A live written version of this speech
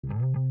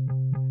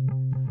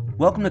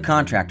Welcome to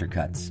Contractor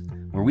Cuts,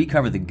 where we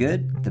cover the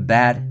good, the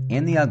bad,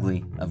 and the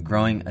ugly of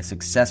growing a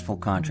successful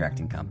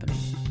contracting company.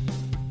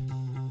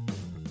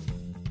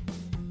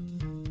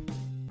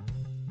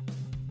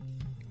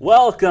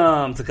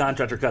 Welcome to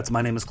Contractor Cuts.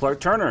 My name is Clark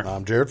Turner.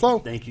 I'm Jared Flo.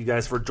 Thank you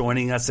guys for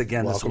joining us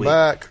again this week.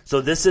 Welcome back.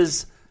 So this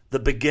is the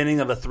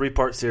beginning of a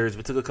three-part series.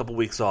 We took a couple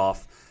weeks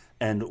off,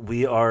 and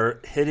we are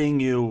hitting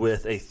you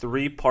with a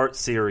three-part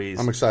series.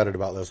 I'm excited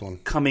about this one.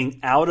 Coming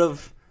out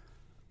of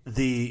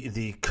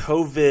the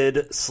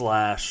COVID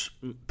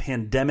 /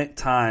 pandemic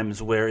times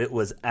where it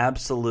was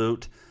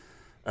absolute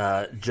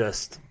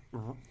just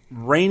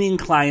raining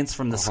clients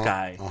from the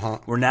sky.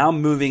 We're now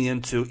moving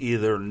into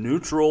either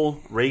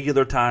neutral,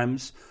 regular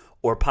times,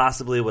 or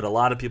possibly what a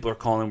lot of people are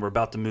calling we're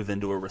about to move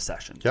into a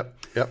recession.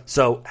 Yep.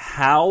 So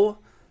how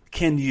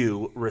can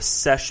you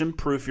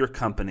recession-proof your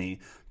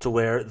company to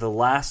where the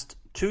last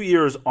 2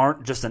 years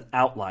aren't just an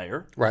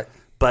outlier, Right.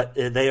 but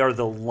they are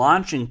the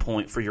launching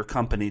point for your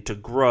company to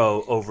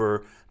grow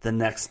over the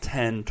next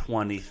 10,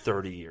 20,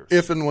 30 years?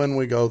 If and when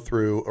we go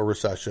through a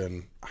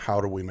recession,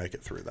 how do we make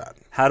it through that?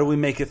 How do we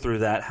make it through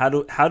that? How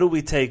do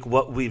we take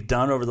what we've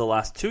done over the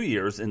last 2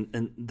 years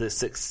and the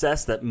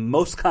success that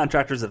most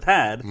contractors have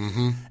had,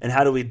 and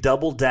how do we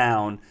double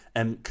down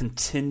and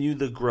continue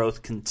the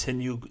growth,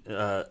 continue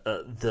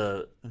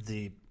the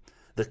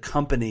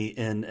company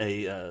in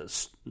a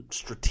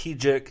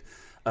strategic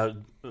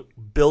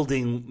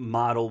building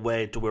model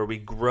way to where we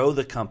grow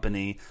the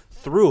company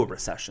through a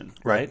recession,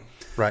 right?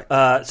 Right.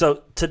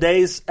 So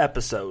today's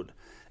episode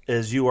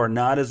is You Are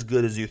Not As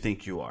Good As You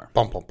Think You Are.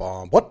 Bum, bum,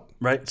 bum. What?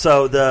 Right.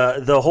 So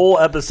the whole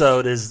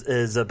episode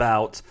is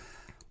about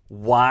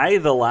why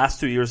the last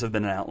 2 years have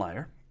been an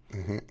outlier,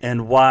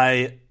 and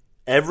why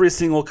every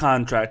single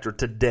contractor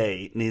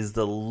today needs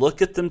to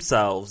look at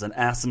themselves and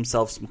ask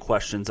themselves some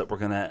questions that we're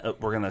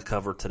gonna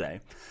cover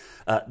today.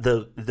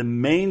 The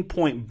main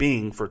point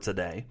being for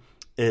today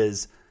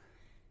is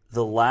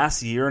the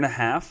last year and a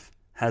half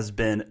has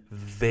been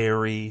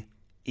very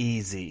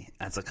easy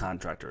as a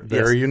contractor.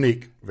 Very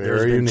unique.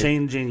 There's been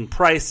changing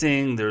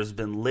pricing. There's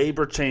been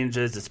labor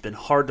changes. It's been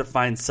hard to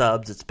find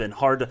subs. It's been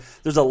hard to.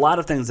 There's a lot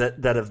of things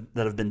that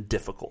have been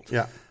difficult.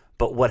 Yeah.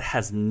 But what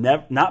has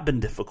not been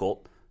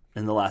difficult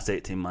in the last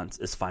 18 months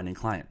is finding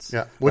clients.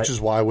 Yeah, which is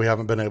why we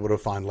haven't been able to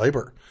find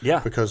labor. Yeah.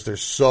 Because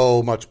there's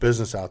so much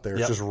business out there.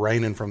 It's Yep. just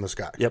raining from the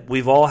sky. Yep.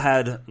 We've all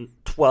had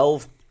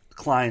 12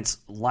 clients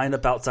lined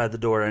up outside the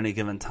door at any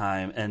given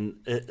time, and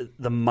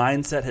the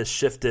mindset has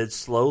shifted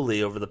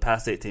slowly over the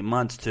past 18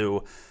 months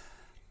to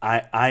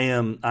I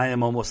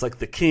am almost like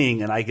the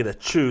king, and I get to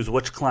choose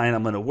which client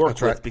I'm going to work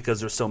That's with right. because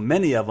there's so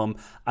many of them.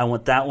 I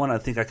want that one. I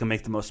think I can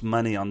make the most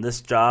money on this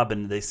job,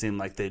 and they seem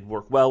like they'd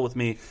work well with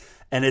me.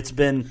 And it's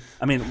been,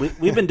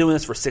 we've been doing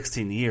this for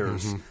 16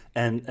 years,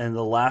 and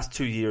the last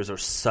 2 years are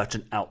such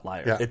an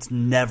outlier. Yeah. It's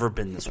never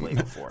been this way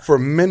before. For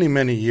many,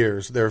 many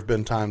years, there have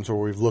been times where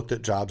we've looked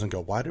at jobs and go,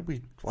 why did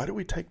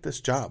we take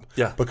this job?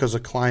 Yeah. Because a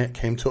client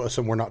came to us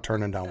and we're not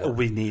turning down work.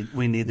 We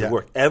need the Yeah.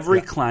 work. Every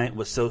client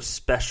was so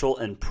special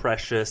and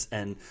precious,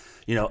 and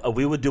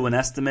we would do an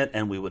estimate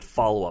and we would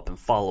follow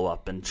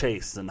up and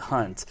chase and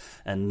hunt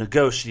and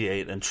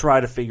negotiate and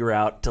try to figure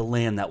out to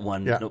land that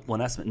one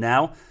estimate.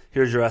 Now,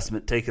 here's your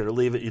estimate, take it or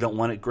leave it. You don't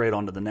want it, great,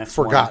 on to the next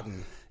Forgotten.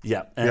 one.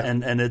 Yeah.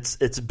 And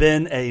it's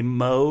been a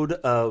mode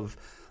of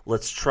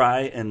let's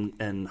try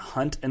and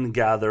hunt and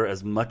gather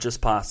as much as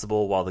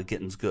possible while the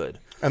getting's good.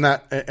 And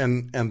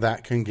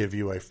that can give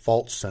you a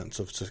false sense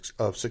of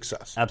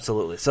success.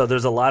 Absolutely. So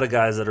there's a lot of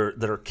guys that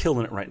are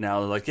killing it right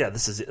now. They're like, yeah,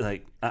 this is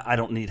like, I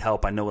don't need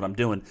help. I know what I'm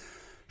doing.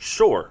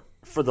 Sure,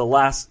 for the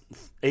last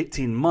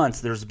 18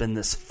 months, there's been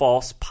this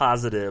false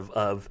positive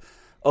of,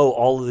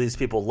 all of these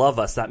people love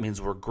us. That means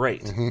we're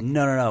great.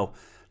 No.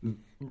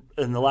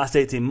 In the last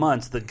 18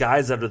 months, the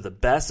guys that are the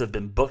best have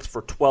been booked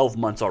for 12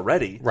 months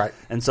already. Right.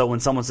 And so when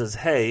someone says,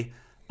 hey,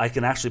 I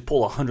can actually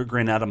pull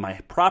 $100,000 out of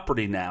my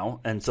property now,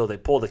 and so they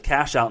pull the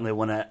cash out and they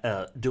want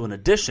to do an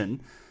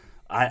addition,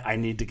 I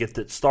need to get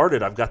that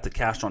started. I've got the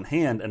cash on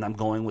hand, and I'm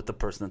going with the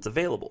person that's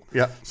available.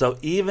 Yeah. So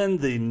even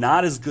the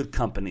not as good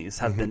companies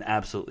have been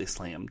absolutely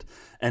slammed,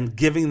 and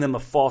giving them a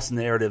false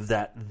narrative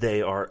that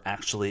they are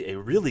actually a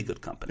really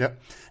good company.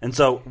 Yep. And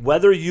so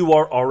whether you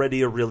are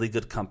already a really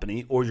good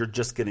company, or you're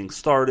just getting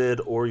started,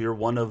 or you're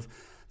one of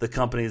the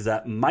companies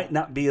that might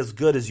not be as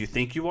good as you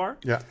think you are,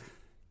 Yeah.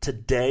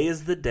 today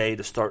is the day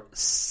to start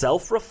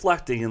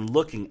self-reflecting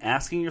and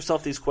asking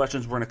yourself these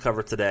questions we're going to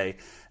cover today,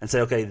 and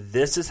say, okay,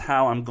 this is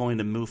how I'm going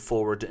to move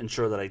forward to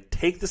ensure that I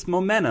take this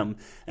momentum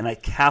and I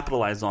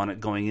capitalize on it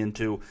going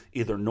into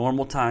either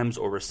normal times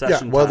or recession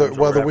times. Whether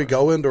whatever. we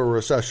go into a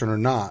recession or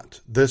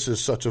not, this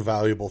is such a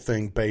valuable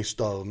thing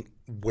based on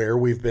where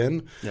we've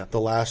been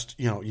the last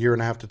year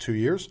and a half to 2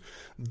 years.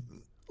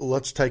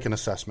 Let's take an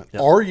assessment.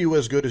 Yep. Are you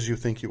as good as you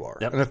think you are?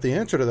 Yep. And if the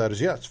answer to that is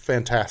yes,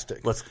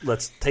 fantastic.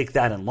 Let's take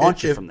that and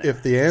launch it from there.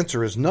 If the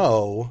answer is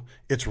no,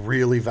 it's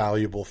really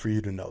valuable for you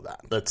to know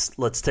that.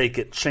 Let's take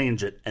it,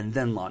 change it, and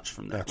then launch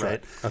from there. That's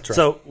right. That's right.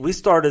 So we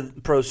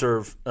started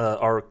ProServe,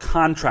 our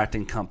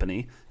contracting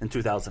company, in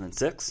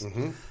 2006.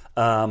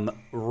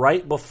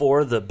 Right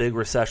before the big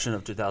recession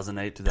of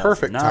 2008, 2009.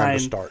 Perfect time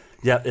to start.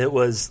 Yeah, it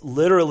was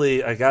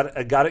literally, I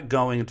got it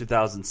going in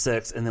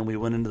 2006, and then we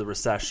went into the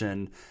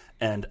recession.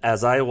 And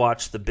as I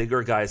watched the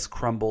bigger guys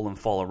crumble and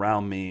fall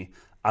around me,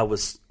 I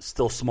was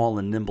still small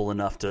and nimble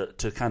enough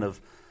to kind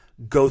of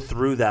go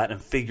through that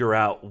and figure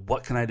out,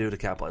 what can I do to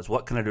capitalize?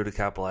 What can I do to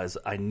capitalize?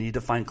 I need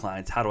to find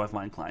clients. How do I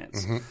find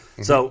clients?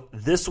 So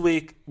this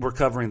week we're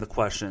covering the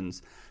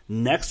questions.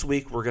 Next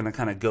week we're going to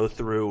kind of go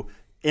through,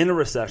 in a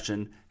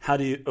recession, how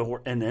do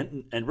you,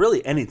 and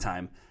really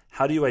anytime,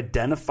 how do you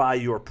identify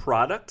your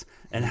product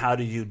and how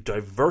do you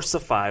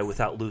diversify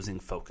without losing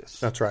focus?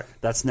 That's right.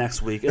 That's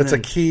next week. It's a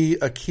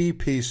key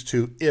piece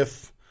to,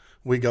 if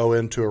we go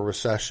into a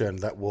recession,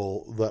 that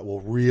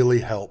will really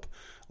help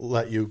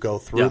let you go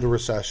through the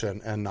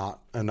recession and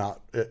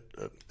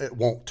it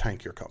won't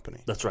tank your company.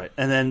 That's right.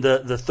 And then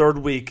the third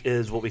week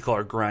is what we call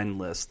our grind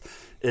list.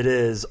 It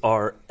is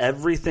our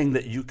everything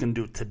that you can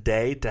do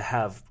today to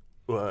have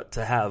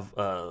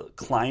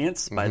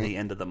clients by the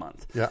end of the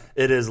month. Yeah.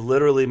 It is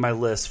literally my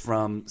list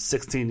from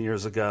 16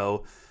 years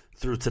ago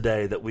through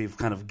today that we've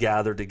kind of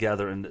gathered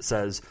together, and it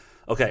says,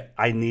 okay,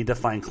 I need to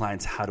find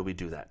clients. How do we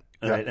do that?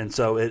 Right. And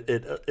so it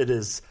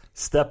is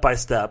step by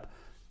step,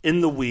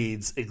 in the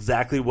weeds,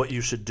 exactly what you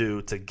should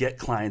do to get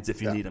clients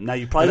if you need them. Now,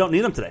 you probably don't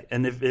need them today.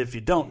 And if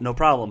you don't, no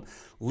problem.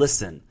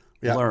 Listen,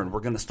 learn. We're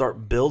going to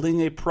start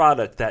building a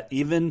product that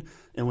even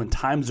and when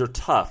times are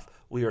tough,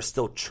 we are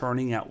still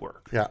churning out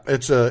work. Yeah,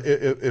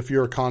 if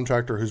you're a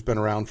contractor who's been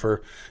around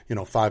for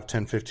 5,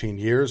 10, 15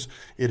 years,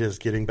 it is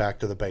getting back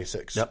to the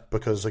basics. Yep.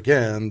 Because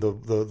again,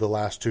 the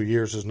last 2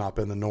 years has not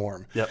been the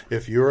norm. Yep.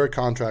 If you're a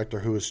contractor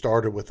who has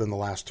started within the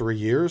last 3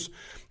 years,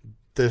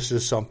 this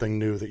is something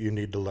new that you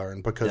need to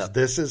learn, because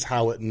this is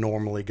how it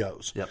normally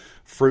goes. Yep.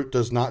 Fruit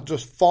does not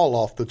just fall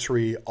off the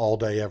tree all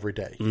day, every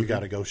day. You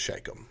got to go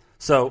shake them.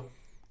 So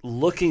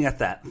looking at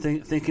that,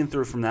 thinking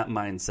through from that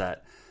mindset,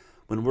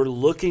 when we're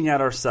looking at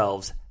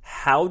ourselves,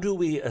 how do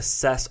we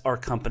assess our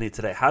company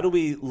today? How do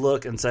we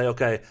look and say,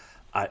 okay,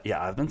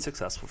 I've been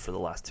successful for the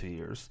last 2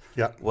 years.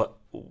 Yeah.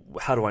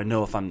 How do I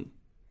know if I'm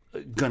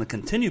going to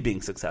continue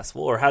being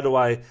successful, or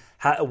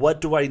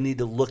what do I need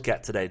to look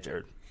at today,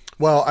 Jared?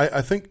 Well,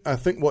 I think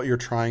what you're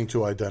trying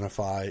to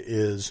identify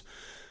is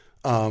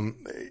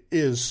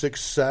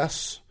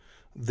success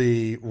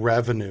the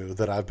revenue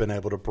that I've been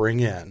able to bring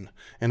in,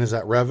 and has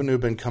that revenue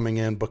been coming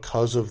in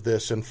because of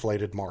this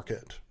inflated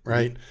market,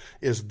 right?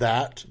 Is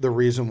that the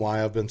reason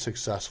why I've been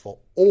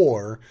successful,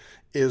 or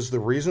is the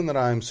reason that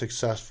I'm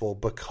successful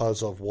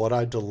because of what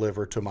I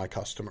deliver to my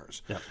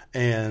customers? Yep.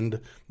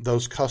 And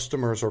those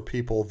customers are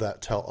people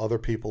that tell other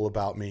people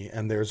about me,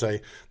 and there's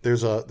a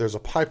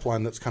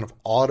pipeline that's kind of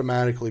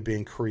automatically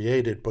being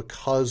created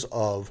because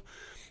of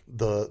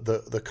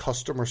the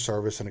customer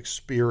service and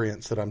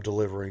experience that I'm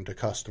delivering to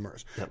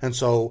customers. Yep. And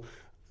so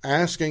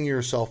asking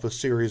yourself a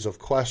series of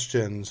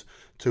questions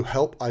to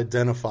help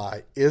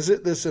identify, is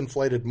it this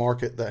inflated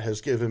market that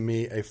has given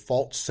me a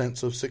false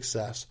sense of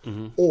success,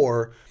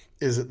 or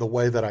is it the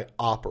way that I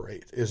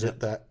operate? Is it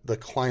that the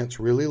clients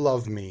really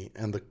love me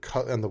and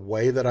the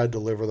way that I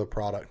deliver the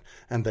product,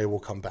 and they will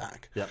come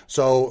back? Yep.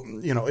 So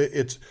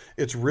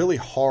it's really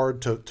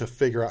hard to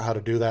figure out how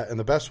to do that. And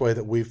the best way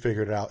that we've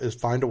figured it out is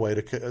find a way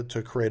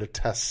to create a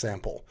test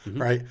sample,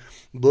 right?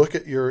 Look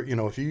at your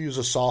if you use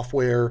a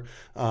software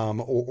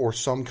or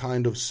some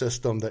kind of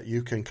system that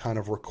you can kind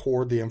of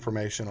record the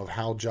information of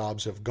how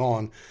jobs have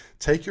gone.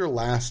 Take your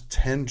last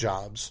 10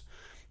 jobs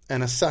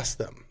and assess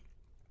them.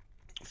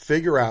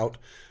 Figure out,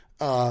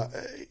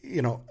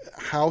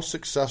 how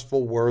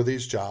successful were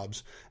these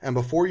jobs, and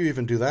before you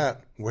even do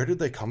that, where did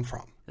they come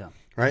from? Yeah.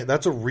 Right.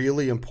 That's a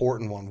really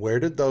important one. Where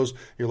did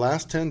your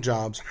last 10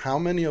 jobs? How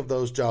many of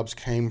those jobs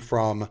came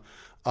from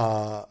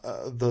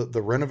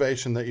the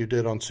renovation that you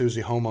did on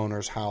Susie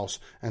homeowner's house,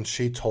 and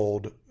she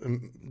told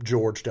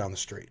George down the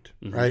street,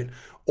 right?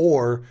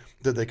 Or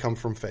did they come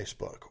from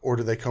Facebook, or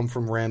did they come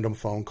from random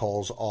phone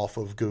calls off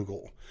of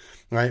Google?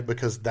 Right,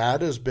 because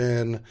that has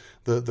been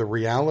the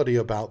reality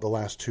about the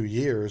last 2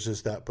 years,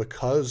 is that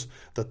because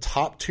the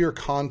top tier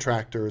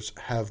contractors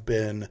have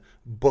been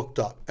booked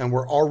up and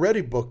were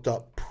already booked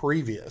up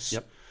previous,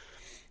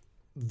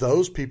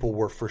 those people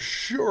were for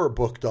sure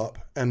booked up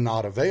and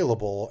not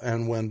available.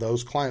 And when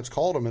those clients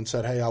called them and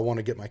said, hey, I want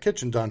to get my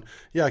kitchen done,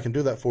 I can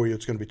do that for you.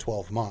 It's going to be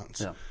 12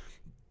 months. Yeah.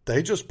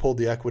 They just pulled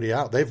the equity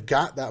out. They've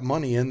got that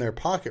money in their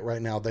pocket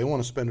right now. They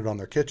want to spend it on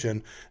their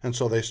kitchen. And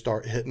so they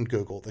start hitting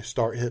Google. They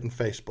start hitting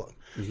Facebook.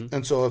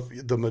 And so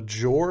if the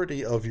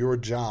majority of your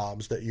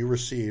jobs that you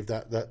receive,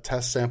 that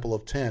test sample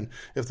of 10,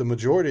 if the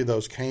majority of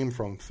those came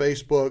from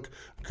Facebook,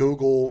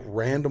 Google,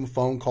 random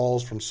phone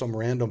calls from some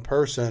random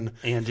person,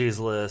 Angie's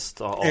List,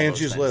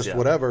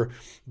 whatever,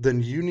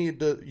 then you need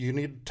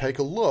to take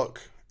a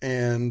look,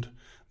 and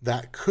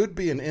that could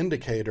be an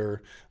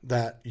indicator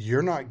that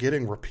you're not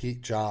getting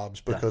repeat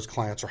jobs because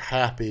clients are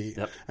happy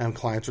and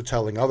clients are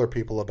telling other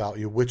people about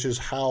you, which is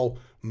how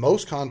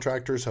most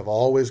contractors have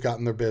always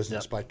gotten their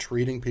business, by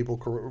treating people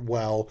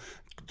well,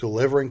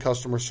 delivering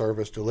customer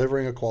service,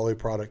 delivering a quality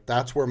product.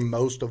 That's where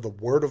most of the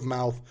word of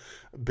mouth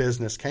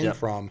business came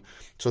from.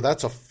 So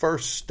that's a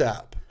first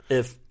step.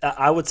 If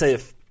I would say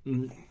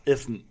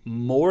if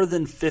more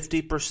than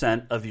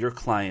 50% of your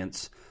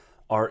clients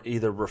are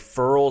either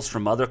referrals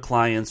from other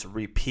clients,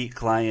 repeat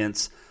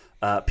clients,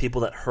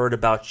 people that heard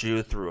about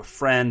you through a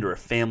friend or a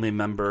family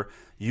member,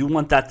 you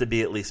want that to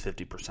be at least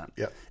 50%.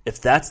 Yep.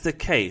 If that's the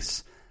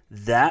case,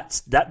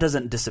 that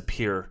doesn't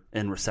disappear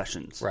in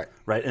recessions.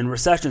 Right. In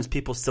recessions,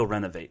 people still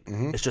renovate.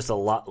 It's just a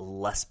lot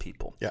less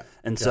people. Yeah.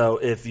 And so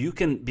if you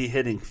can be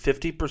hitting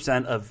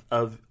 50%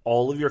 of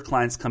all of your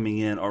clients coming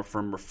in are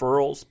from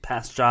referrals,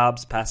 past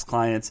jobs, past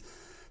clients,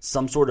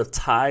 some sort of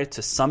tie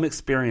to some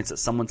experience that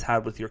someone's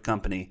had with your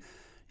company,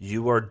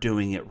 you are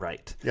doing it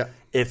right. Yeah.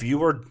 If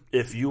you are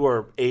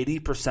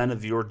 80%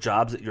 of your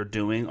jobs that you're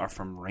doing are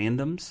from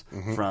randoms,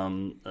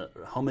 from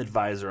Home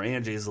Advisor,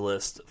 Angie's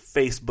List,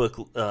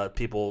 Facebook,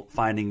 people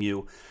finding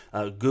you,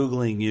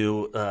 Googling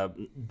you,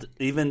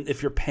 even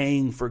if you're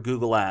paying for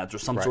Google Ads or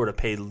some sort of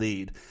paid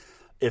lead,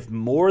 if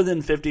more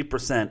than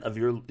 50% of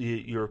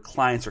your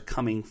clients are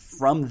coming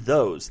from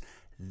those,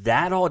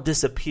 that all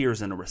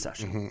disappears in a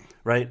recession,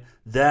 right?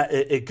 That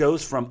it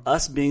goes from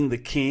us being the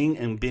king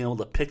and being able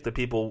to pick the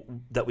people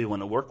that we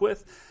want to work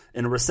with.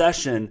 In a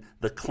recession,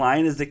 the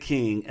client is the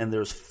king, and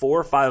there's 4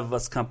 or 5 of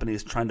us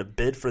companies trying to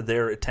bid for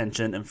their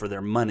attention and for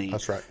their money.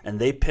 That's right. And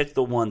they pick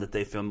the one that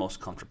they feel most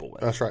comfortable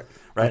with. That's right.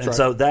 Right. That's and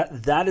so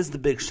that is the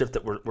big shift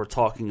that we're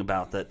talking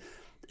about. That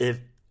if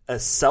a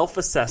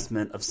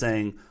self-assessment of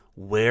saying,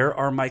 where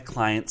are my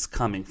clients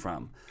coming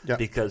from? Yeah.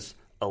 Because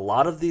a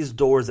lot of these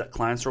doors that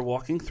clients are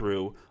walking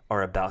through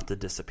are about to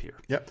disappear.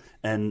 Yep.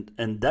 And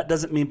that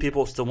doesn't mean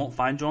people still won't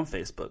find you on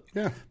Facebook.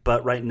 Yeah.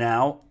 But right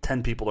now,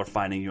 10 people are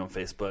finding you on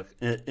Facebook.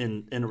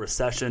 In a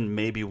recession,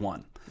 maybe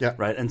 1. Yeah.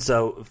 Right. And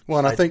so,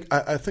 well, and I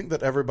think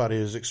that everybody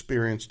has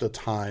experienced a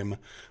time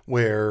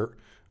where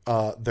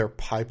their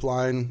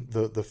pipeline,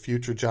 the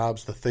future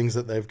jobs, the things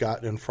that they've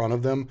got in front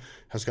of them,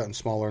 has gotten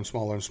smaller and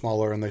smaller and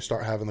smaller, and they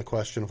start having the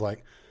question of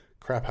like,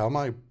 crap, how am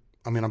I?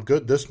 I mean, I'm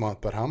good this month,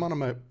 but how am I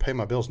going to pay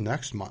my bills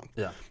next month?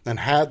 Yeah. And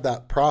had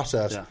that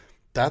process. Yeah.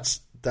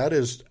 That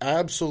is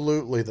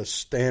absolutely the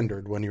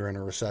standard when you're in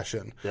a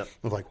recession. Yep.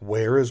 Of like,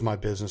 where is my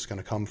business going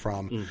to come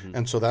from?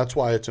 And so that's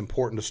why it's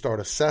important to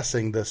start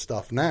assessing this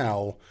stuff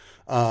now,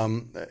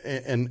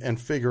 and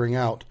figuring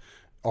out,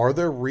 are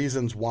there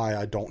reasons why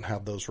I don't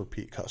have those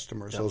repeat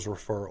customers, those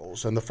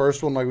referrals? And the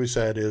first one, like we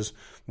said, is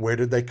where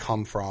did they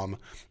come from?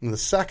 And the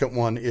second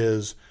one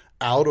is,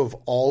 out of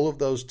all of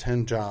those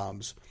 10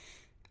 jobs,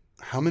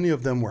 how many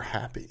of them were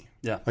happy?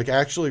 Yeah. Like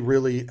actually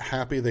really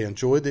happy. They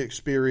enjoyed the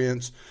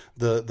experience.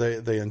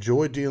 They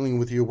enjoyed dealing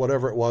with you,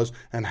 whatever it was.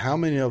 And how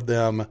many of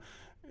them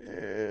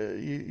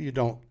you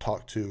don't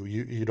talk to,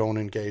 you don't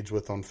engage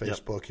with on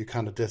Facebook. You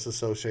kind of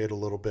disassociate a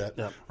little bit,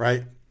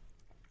 right?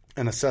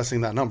 And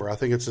assessing that number, I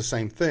think it's the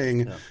same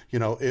thing. Yeah. You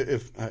know,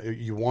 if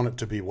you want it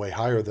to be way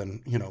higher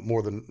than,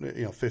 more than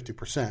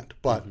 50%,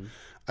 but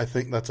I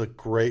think that's a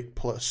great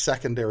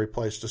secondary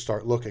place to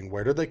start looking.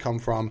 Where did they come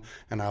from?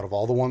 And out of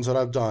all the ones that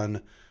I've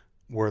done,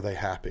 were they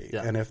happy?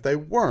 Yeah. And if they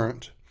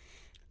weren't,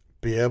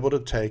 be able to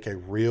take a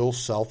real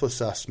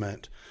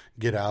self-assessment,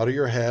 get out of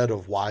your head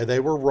of why they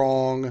were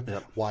wrong,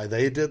 why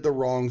they did the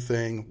wrong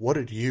thing. What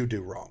did you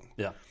do wrong?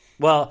 Yeah.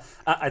 Well,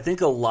 I think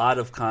a lot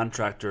of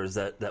contractors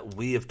that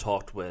we have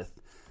talked with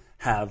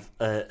have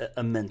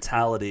a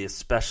mentality,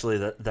 especially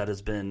that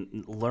has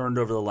been learned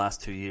over the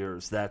last 2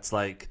 years, that's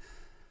like,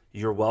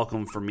 you're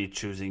welcome for me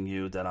choosing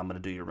you, that I'm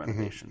going to do your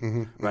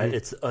renovation, right?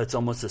 It's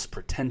almost this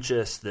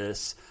pretentious,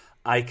 this,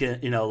 I can,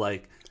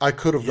 I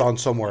could have gone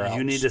somewhere else.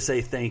 You need to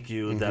say thank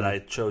you that I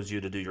chose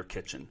you to do your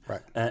kitchen.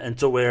 Right. And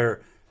so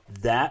where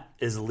that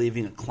is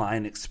leaving a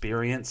client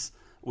experience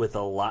with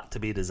a lot to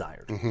be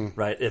desired,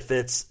 right? If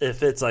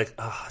it's like,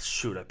 oh,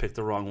 shoot, I picked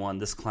the wrong one.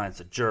 This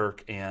client's a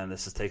jerk, and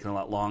this is taking a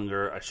lot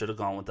longer. I should have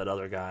gone with that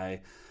other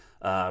guy.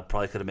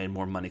 Probably could have made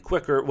more money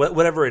quicker.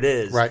 Whatever it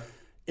is. Right.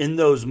 In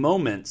those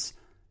moments,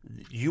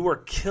 you are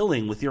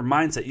killing, with your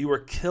mindset, you are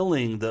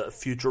killing the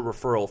future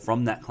referral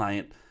from that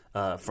client,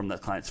 from the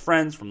client's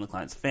friends, from the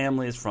client's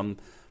families, from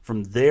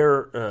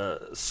their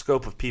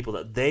scope of people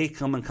that they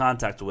come in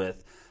contact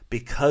with,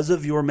 because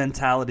of your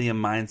mentality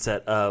and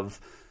mindset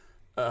of,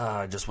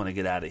 I just want to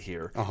get out of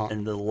here.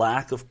 And the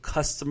lack of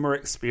customer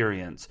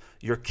experience,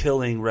 you're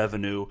killing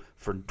revenue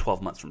for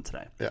 12 months from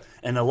today. Yeah.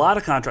 And a lot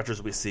of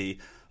contractors we see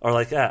are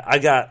like, I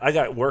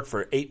got work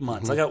for 8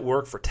 months. I got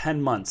work for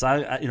 10 months.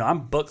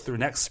 I'm booked through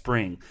next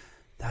spring.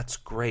 That's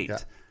great. Yeah.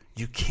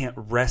 You can't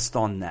rest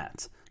on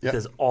that,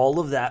 because all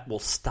of that will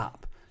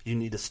stop. You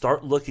need to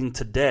start looking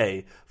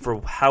today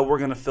for how we're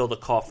going to fill the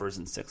coffers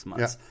in 6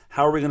 months. Yeah.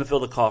 How are we going to fill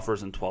the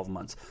coffers in 12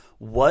 months?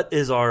 What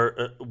is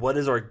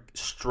our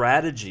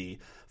strategy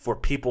for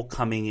people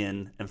coming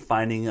in and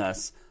finding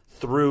us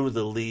through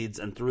the leads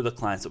and through the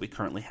clients that we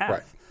currently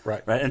have?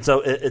 Right. And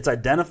so it's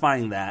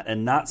identifying that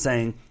and not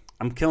saying,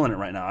 I'm killing it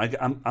right now.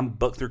 I'm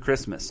booked through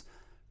Christmas.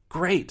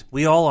 Great.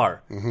 We all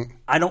are.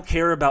 I don't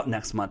care about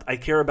next month. I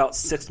care about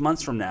 6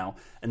 months from now.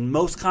 And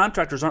most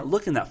contractors aren't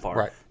looking that far.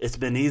 Right. It's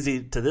been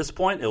easy to this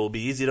point. It will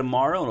be easy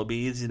tomorrow. And it'll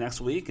be easy next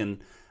week.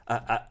 And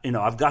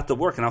I've got the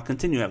work, and I'll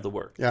continue to have the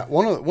work. Yeah.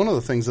 One of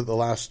the things that the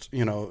last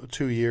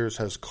 2 years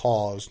has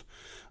caused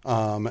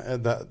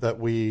that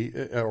we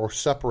or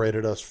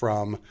separated us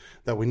from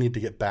that we need to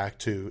get back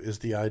to is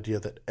the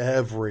idea that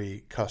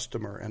every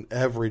customer and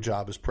every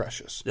job is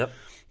precious. Yep.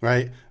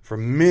 Right? For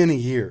many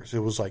years, it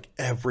was like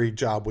every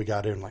job we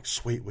got in, like,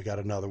 sweet, we got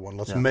another one.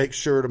 Let's make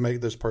sure to make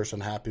this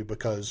person happy,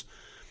 because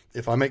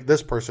if I make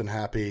this person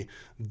happy,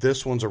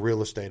 this one's a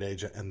real estate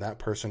agent, and that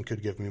person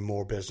could give me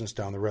more business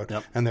down the road.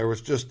 Yep. And there was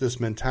just this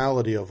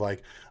mentality of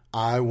like,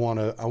 I want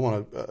to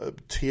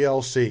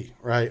TLC,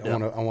 right?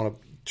 Yep. I want to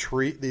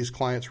treat these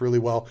clients really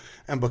well.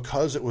 And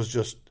because it was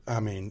just,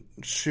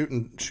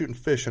 shooting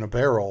fish in a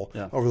barrel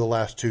over the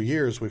last 2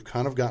 years, we've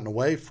kind of gotten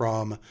away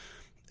from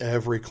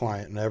every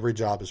client and every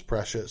job is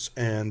precious.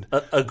 And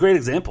a great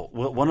example,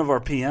 one of our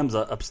PMs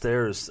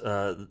upstairs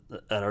at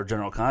our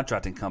general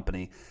contracting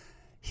company,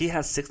 he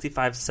has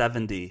 65,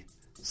 70,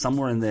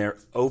 somewhere in there,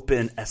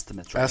 open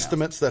estimates right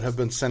now. That have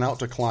been sent out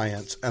to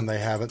clients, and they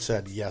haven't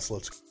said, yes,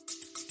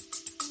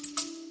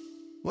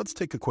 Let's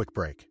take a quick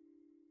break.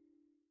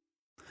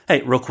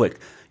 Hey, real quick,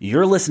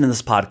 you're listening to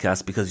this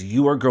podcast because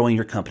you are growing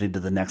your company to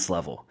the next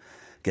level.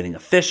 Getting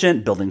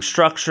efficient, building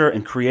structure,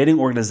 and creating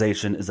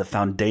organization is a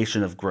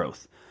foundation of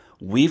growth.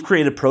 We've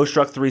created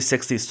ProStruct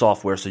 360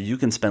 software so you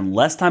can spend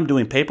less time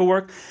doing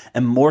paperwork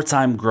and more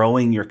time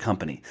growing your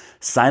company.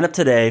 Sign up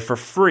today for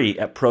free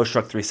at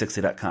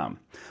ProStruct360.com.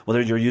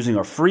 Whether you're using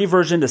our free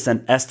version to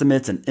send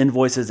estimates and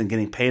invoices and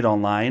getting paid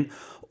online,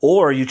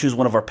 or you choose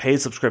one of our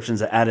paid subscriptions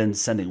that add in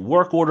sending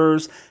work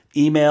orders,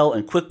 email,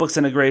 and QuickBooks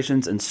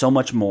integrations, and so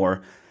much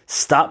more,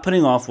 stop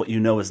putting off what you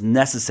know is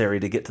necessary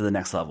to get to the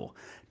next level.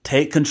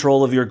 Take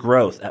control of your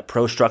growth at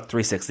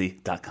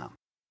ProStruct360.com.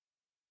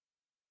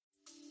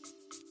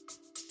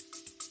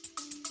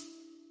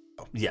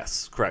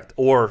 Yes, correct.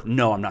 Or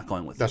no, I'm not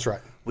going with That's you.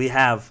 right. We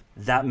have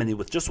that many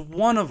with just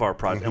one of our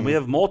projects, and we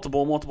have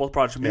multiple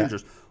project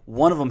managers.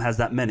 One of them has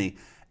that many,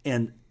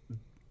 and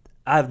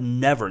I've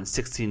never in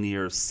 16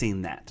 years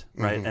seen that,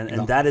 right?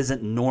 And that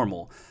isn't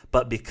normal.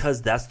 But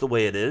because that's the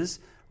way it is,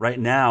 right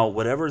now,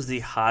 whatever's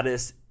the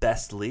hottest,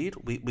 best lead,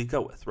 we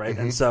go with, right?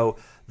 And so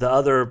the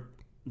other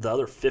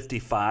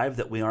 55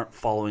 that we aren't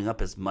following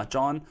up as much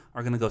on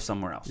are going to go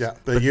somewhere else. Yeah,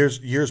 but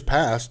years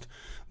past,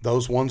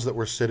 those ones that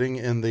were sitting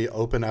in the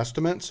open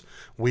estimates,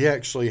 we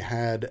actually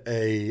had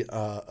a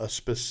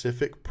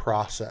specific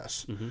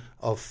process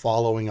of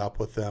following up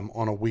with them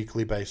on a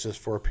weekly basis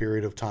for a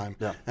period of time,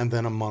 and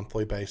then a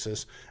monthly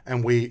basis,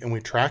 and we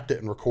tracked it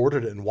and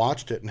recorded it and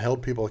watched it and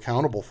held people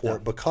accountable for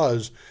it,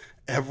 because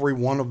every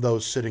one of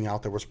those sitting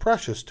out there was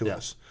precious to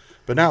us.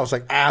 But now it's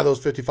like, those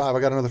 55, I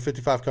got another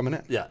 55 coming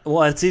in. Yeah,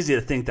 well, it's easy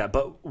to think that,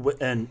 but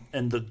and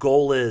the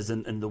goal is,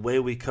 and the way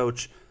we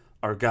coach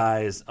our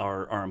guys,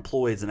 our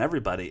employees, and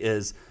everybody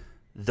is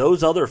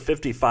those other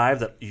 55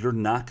 that you're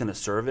not going to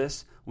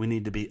service, we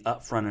need to be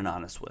upfront and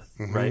honest with,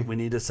 right? We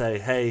need to say,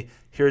 hey,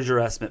 here's your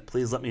estimate.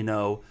 Please let me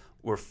know.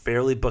 We're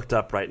fairly booked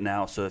up right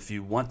now, so if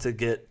you want to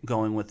get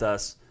going with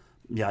us,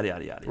 yada,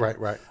 yada, yada.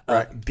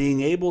 Right.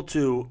 Being able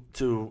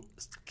to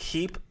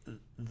keep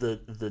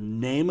the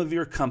name of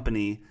your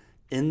company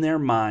in their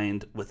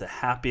mind with a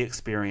happy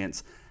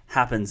experience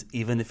happens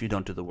even if you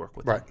don't do the work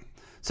with them.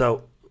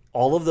 So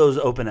all of those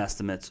open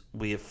estimates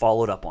we have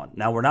followed up on.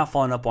 Now, we're not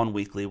following up on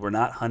weekly. We're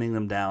not hunting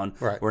them down.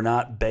 We're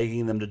not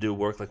begging them to do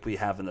work like we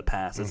have in the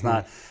past. It's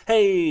not,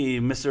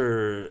 hey,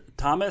 Mr.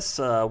 Thomas,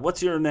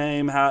 what's your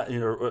name?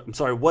 I'm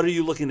sorry, what are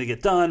you looking to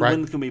get done?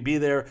 When can we be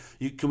there?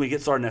 Can we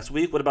get started next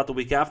week? What about the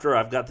week after?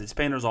 I've got these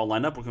painters all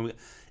lined up.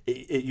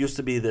 It used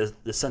to be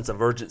the sense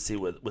of urgency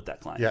with that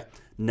client. Yeah.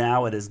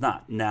 Now it is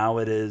not. Now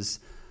it is,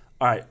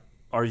 all right,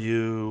 are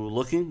you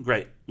looking?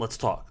 Great, let's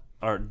talk.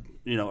 Or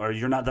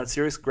you're not that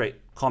serious? Great.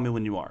 Call me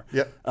when you are.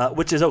 Yep.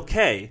 Which is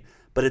okay,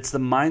 but it's the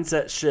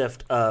mindset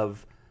shift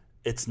of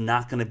it's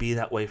not going to be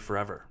that way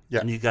forever.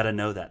 Yep. And you got to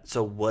know that.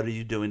 So what are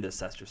you doing to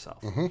assess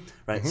yourself?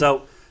 Right.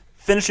 So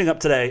finishing up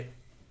today,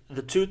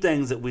 the two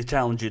things that we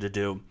challenge you to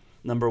do,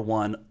 number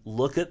one,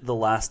 look at the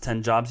last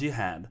 10 jobs you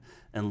had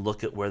and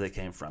look at where they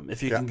came from.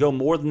 If you can go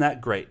more than that,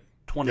 great.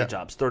 20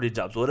 jobs, 30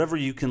 jobs, whatever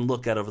you can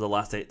look at over the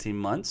last 18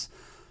 months.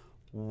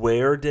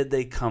 Where did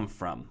they come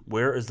from?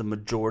 Where is the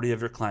majority of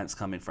your clients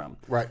coming from?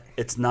 Right.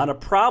 It's not a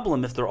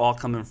problem if they're all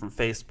coming from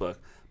Facebook,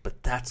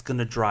 but that's going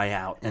to dry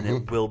out, and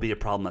it will be a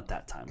problem at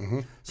that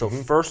time. So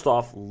first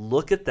off,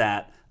 look at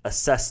that,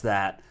 assess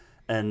that,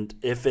 and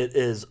if it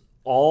is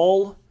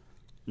all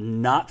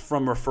not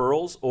from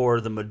referrals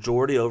or the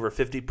majority, over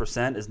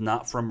 50%, is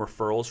not from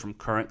referrals from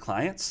current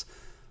clients,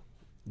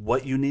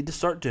 what you need to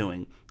start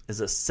doing is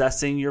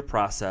assessing your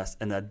process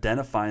and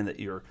identifying that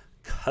your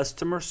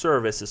customer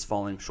service is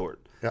falling short.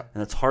 Yep.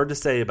 And it's hard to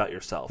say about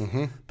yourself,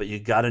 but you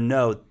got to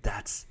know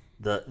this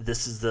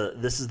is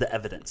the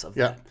evidence of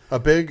that. A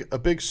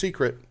big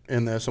secret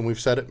in this, and we've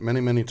said it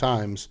many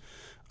times.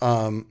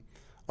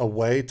 A a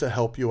way to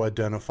help you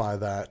identify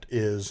that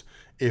is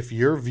if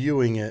you're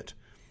viewing it,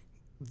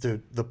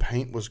 the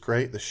paint was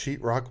great, the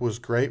sheetrock was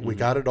great, we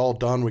got it all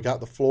done, we got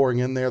the flooring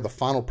in there, the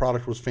final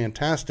product was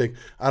fantastic.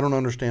 I don't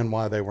understand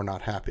why they were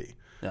not happy.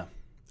 Yeah.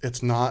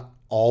 It's not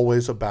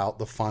always about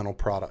the final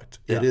product.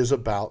 Yeah. It is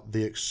about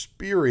the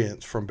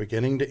experience from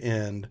beginning to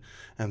end,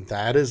 and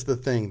that is the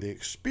thing. The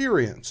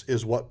experience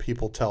is what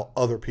people tell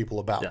other people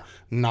about,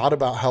 not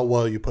about how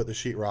well you put the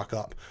sheetrock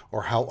up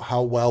or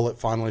how well it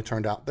finally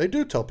turned out. They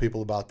do tell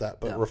people about that,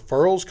 but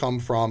referrals come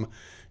from,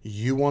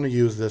 you want to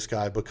use this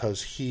guy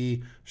because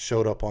he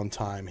showed up on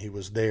time. He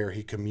was there.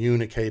 He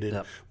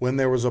communicated. When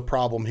there was a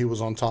problem, he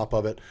was on top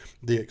of it.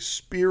 The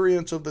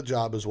experience of the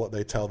job is what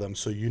they tell them.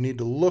 So you need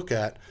to look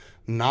at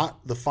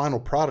not the final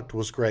product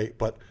was great,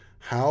 but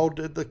how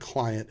did the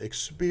client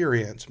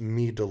experience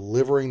me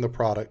delivering the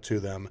product to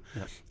them?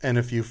 And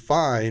if you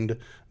find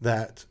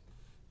that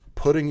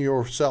putting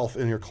yourself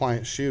in your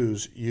client's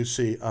shoes, you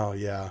see, oh,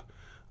 yeah,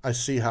 I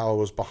see how I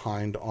was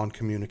behind on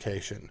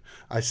communication.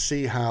 I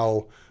see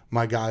how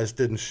my guys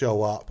didn't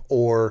show up,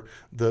 or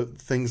the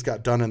things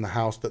got done in the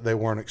house that they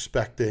weren't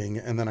expecting,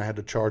 and then I had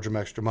to charge them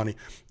extra money.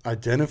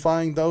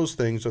 Identifying those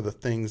things are the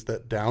things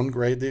that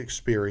downgrade the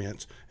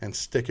experience and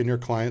stick in your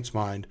client's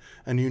mind,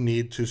 and you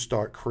need to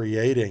start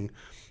creating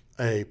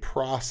a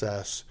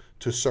process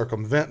to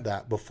circumvent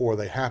that before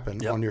they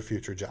happen on your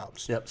future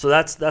jobs. So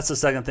that's the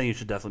second thing you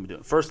should definitely be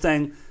doing. First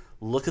thing,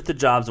 look at the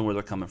jobs and where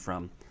they're coming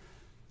from.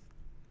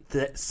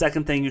 The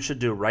second thing you should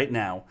do right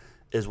now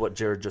is what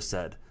Jared just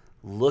said.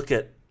 Look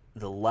at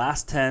the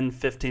last 10,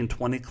 15,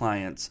 20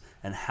 clients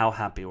and how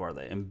happy are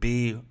they? And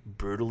be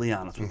brutally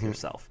honest with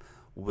yourself.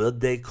 Would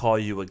they call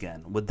you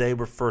again? Would they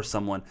refer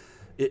someone?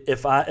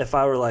 If I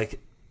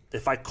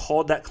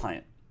called that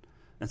client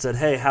and said,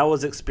 hey, how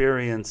was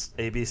experience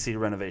ABC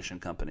Renovation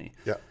Company?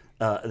 They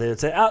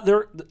would say,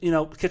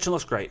 kitchen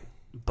looks great,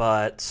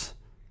 but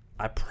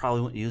I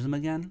probably wouldn't use them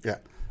again.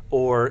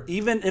 Or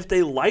even if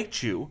they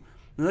liked you,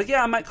 they're like,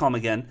 yeah, I might call them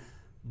again,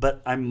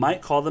 but I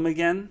might call them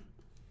again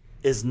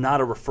is not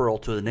a referral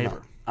to the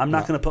neighbor. I'm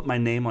not going to put my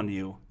name on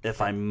you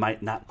if I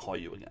might not call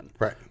you again.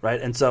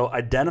 Right. And so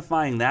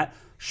identifying that,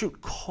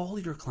 call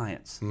your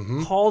clients.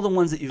 Call the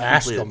ones that you've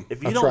completed. Them.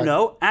 If you don't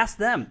know, ask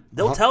them.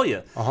 They'll tell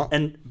you.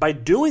 And by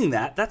doing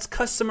that, that's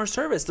customer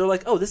service. They're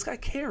like, oh, this guy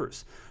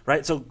cares.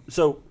 Right.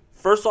 So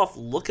first off,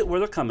 look at where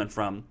they're coming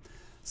from.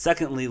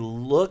 Secondly,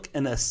 look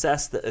and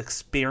assess the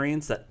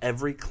experience that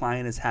every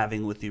client is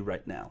having with you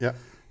right now.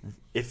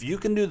 If you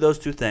can do those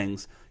two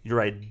things,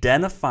 you're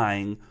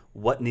identifying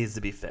what needs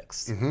to be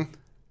fixed.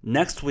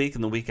 Next week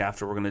and the week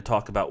after, we're going to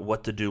talk about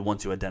what to do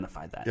once you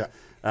identify that.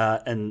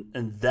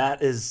 And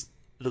that is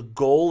the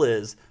goal,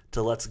 is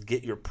to let's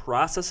get your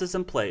processes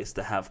in place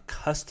to have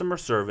customer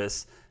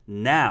service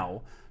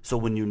now. So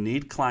when you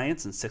need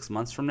clients in 6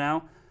 months from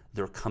now,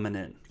 they're coming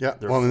in. They're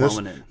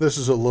flowing in. This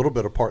is a little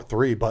bit of part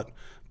 3, but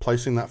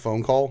placing that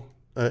phone call.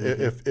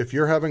 If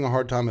you're having a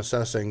hard time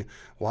assessing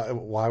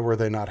why were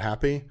they not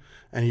happy,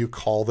 and you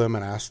call them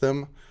and ask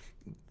them,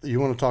 you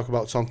want to talk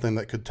about something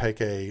that could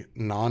take a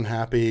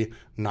non-happy,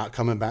 not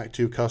coming back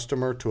to you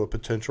customer to a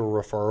potential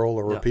referral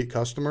or repeat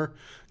customer,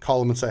 call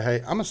them and say,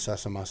 hey, I'm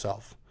assessing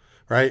myself,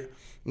 right?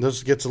 And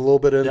this gets a little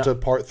bit into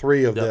part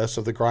 3 of this,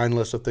 of the grind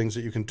list of things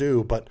that you can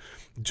do. But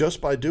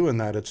just by doing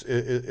that, it's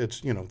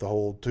the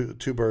whole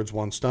two birds,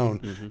 one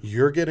stone.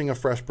 You're getting a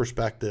fresh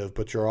perspective,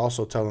 but you're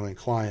also telling the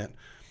client,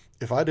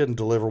 if I didn't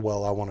deliver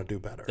well, I want to do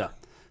better.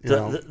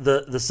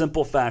 The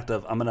simple fact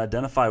of, I'm going to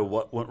identify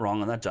what went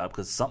wrong on that job,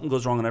 because something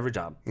goes wrong on every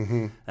job.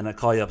 And I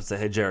call you up and say,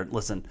 hey, Jared,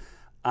 listen,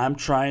 I'm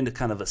trying to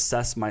kind of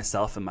assess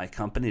myself and my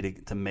company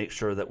to make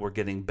sure that we're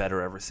getting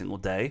better every single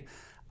day.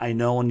 I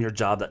know on your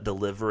job that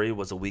delivery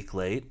was a week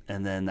late,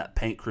 and then that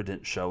paint crew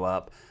didn't show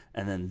up,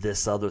 and then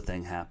this other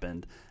thing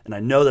happened. And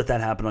I know that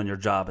happened on your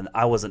job, and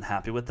I wasn't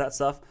happy with that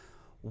stuff.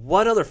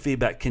 What other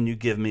feedback can you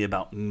give me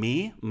about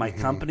me, my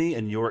company,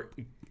 and your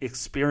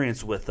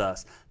experience with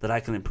us that I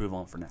can improve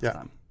on for next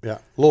time?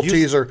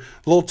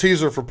 Little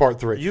teaser for part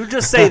 3. You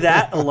just say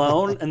that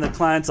alone, and the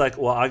client's like,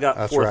 well, I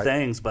got 4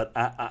 things, but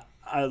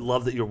I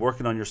love that you're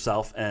working on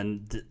yourself,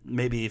 and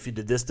maybe if you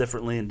did this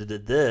differently and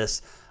did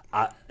this,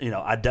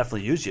 I'd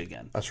definitely use you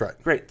again. That's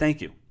right. Great, thank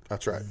you.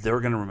 That's right. They're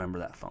going to remember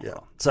that phone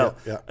call. So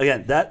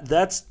again,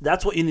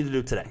 that's what you need to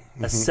do today.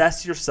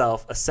 Assess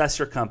yourself, assess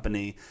your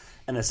company,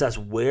 and assess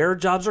where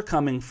jobs are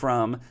coming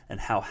from and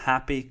how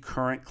happy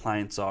current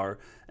clients are.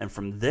 And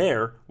from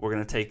there, we're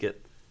going to take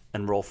it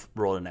and roll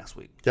it next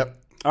week.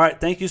 All right.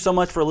 Thank you so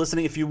much for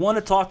listening. If you want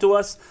to talk to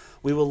us,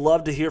 we would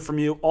love to hear from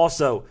you.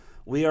 Also,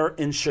 we are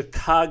in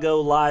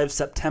Chicago live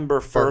September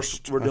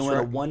 1st. We're doing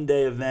a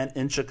one-day event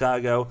in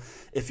Chicago.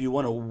 If you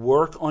want to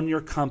work on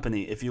your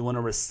company, if you want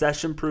to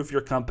recession-proof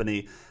your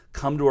company,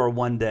 come to our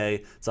one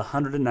day. It's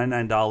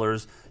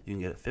 $199. You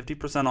can get it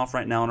 50% off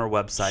right now on our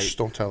website. Just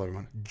don't tell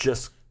everyone.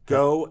 Just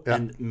go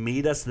and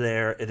meet us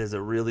there. It is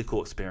a really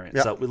cool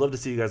experience. So we'd love to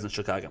see you guys in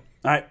Chicago.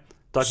 All right.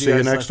 Talk to you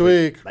guys next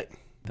week. Bye.